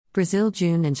Brazil,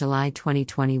 June and July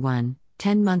 2021.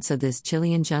 10 months of this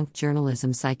Chilean junk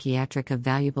journalism psychiatric of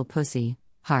valuable pussy,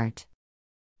 heart.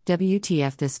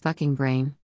 WTF this fucking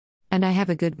brain. And I have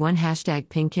a good one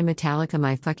 #ping Kim Metallica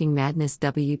my fucking madness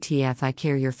WTF I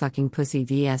care your fucking pussy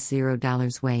vs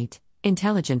 $0 weight,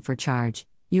 intelligent for charge,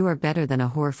 you are better than a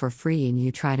whore for free and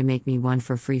you try to make me one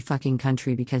for free fucking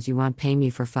country because you want pay me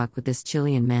for fuck with this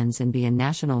Chilean men's and be a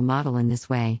national model in this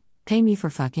way, pay me for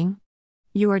fucking?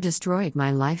 You are destroyed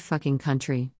my life fucking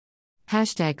country.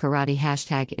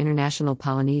 #karate #international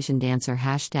Polynesian dancer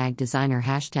 #designer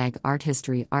 #art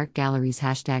history art galleries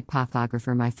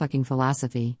 #pophographer my fucking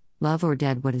philosophy, love or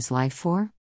dead what is life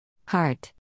for?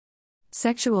 Heart.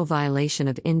 Sexual violation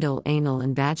of indole anal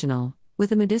and vaginal,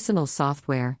 with a medicinal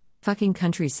software, fucking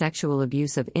country sexual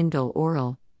abuse of indole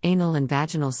oral, anal and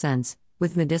vaginal sense,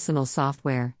 with medicinal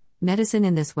software, medicine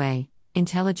in this way,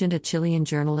 intelligent a Chilean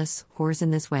journalists, whores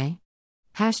in this way?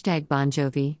 Bon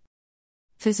Jovi.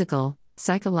 Physical,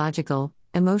 psychological,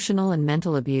 emotional and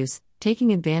mental abuse,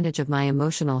 taking advantage of my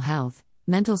emotional health,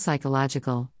 mental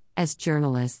psychological, as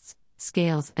journalists,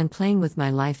 scales and playing with my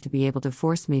life to be able to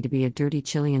force me to be a dirty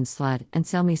Chilean slut and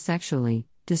sell me sexually,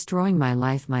 destroying my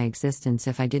life my existence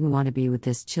if I didn't want to be with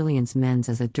this Chilean's men's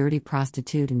as a dirty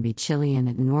prostitute and be Chilean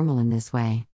and normal in this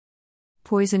way.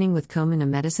 Poisoning with comb in a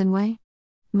medicine way?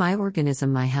 My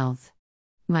organism my health.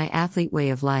 My athlete way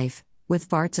of life, with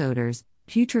farts odors,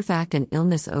 putrefact and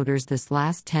illness odors this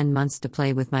last 10 months to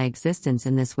play with my existence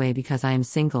in this way because I am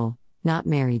single, not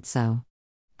married so.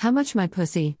 How much my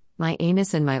pussy, my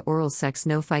anus and my oral sex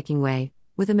no fucking way,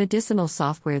 with a medicinal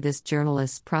software this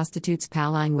journalists prostitutes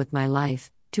pallying with my life,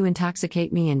 to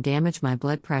intoxicate me and damage my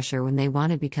blood pressure when they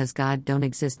wanted because God don't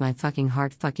exist my fucking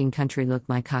heart fucking country look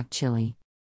my cock chili.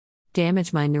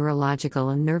 Damage my neurological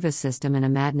and nervous system in a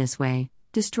madness way,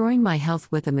 destroying my health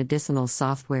with a medicinal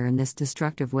software in this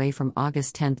destructive way from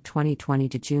August 10, 2020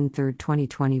 to June 3,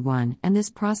 2021 and this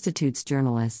prostitute's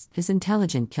journalist is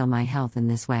intelligent kill my health in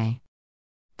this way.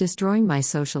 Destroying my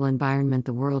social environment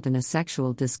the world in a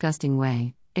sexual disgusting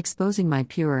way, exposing my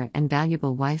pure and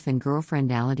valuable wife and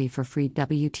girlfriendality for free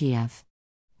WTF.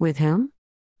 With whom?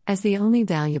 As the only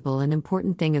valuable and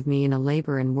important thing of me in a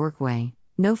labor and work way,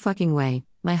 no fucking way,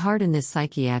 my heart in this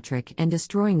psychiatric and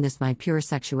destroying this my pure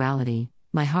sexuality,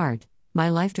 my heart, my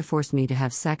life to force me to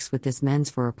have sex with this men's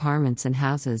for apartments and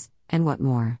houses, and what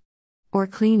more. Or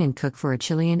clean and cook for a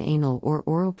Chilean anal or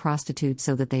oral prostitute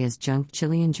so that they as junk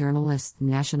Chilean journalists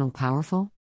national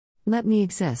powerful? Let me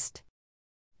exist.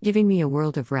 Giving me a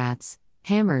world of rats,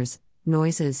 hammers,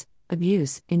 noises,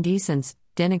 abuse, indecence,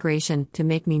 denigration to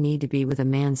make me need to be with a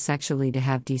man sexually to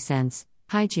have decence,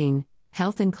 hygiene,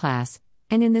 health and class,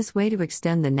 and in this way to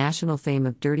extend the national fame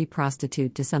of dirty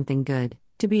prostitute to something good,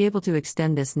 to be able to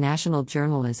extend this national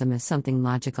journalism as something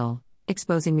logical,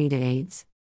 exposing me to AIDS?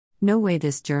 No way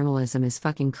this journalism is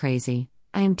fucking crazy,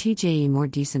 I am TJE more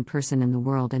decent person in the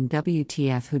world and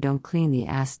WTF who don't clean the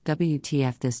ass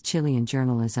WTF this Chilean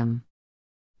journalism.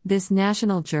 This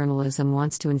national journalism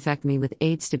wants to infect me with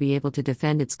AIDS to be able to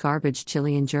defend its garbage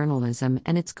Chilean journalism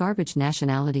and its garbage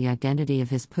nationality identity of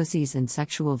his pussies and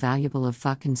sexual valuable of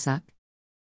fuck and suck?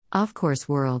 Of course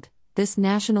world, this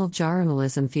national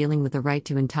journalism feeling with the right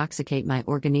to intoxicate my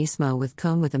organismo with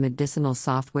comb with a medicinal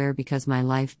software because my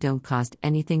life don't cost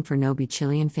anything for no be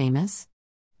Chilean famous?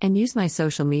 And use my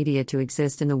social media to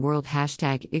exist in the world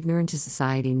 #ignorant to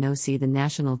society no see the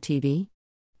national TV?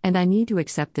 And I need to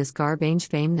accept this garbage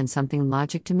fame than something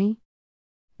logic to me?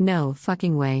 No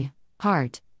fucking way,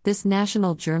 heart. This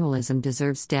national journalism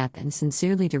deserves death and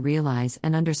sincerely to realize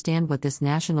and understand what this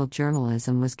national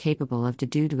journalism was capable of to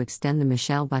do to extend the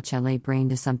Michelle Bachelet brain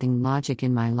to something logic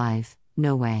in my life,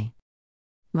 no way.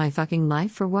 My fucking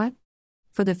life for what?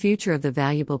 For the future of the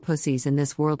valuable pussies in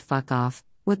this world fuck off,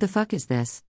 what the fuck is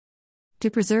this?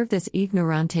 To preserve this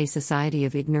ignorante society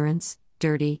of ignorance,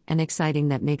 dirty and exciting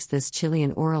that makes this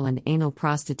Chilean oral and anal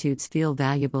prostitutes feel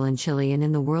valuable in Chile and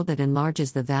in the world that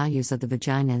enlarges the values of the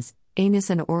vaginas, anus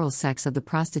and oral sex of the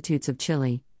prostitutes of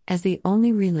Chile, as the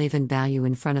only relevant value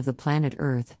in front of the planet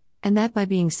Earth, and that by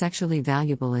being sexually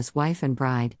valuable as wife and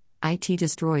bride, it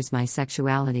destroys my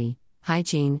sexuality,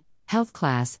 hygiene, health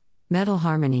class, mental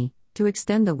harmony, to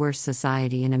extend the worst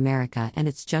society in America and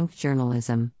its junk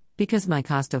journalism, because my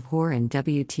cost of whore and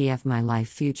WTF my life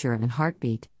future and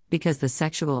heartbeat, because the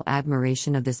sexual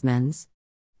admiration of this men's?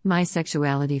 My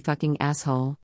sexuality fucking asshole.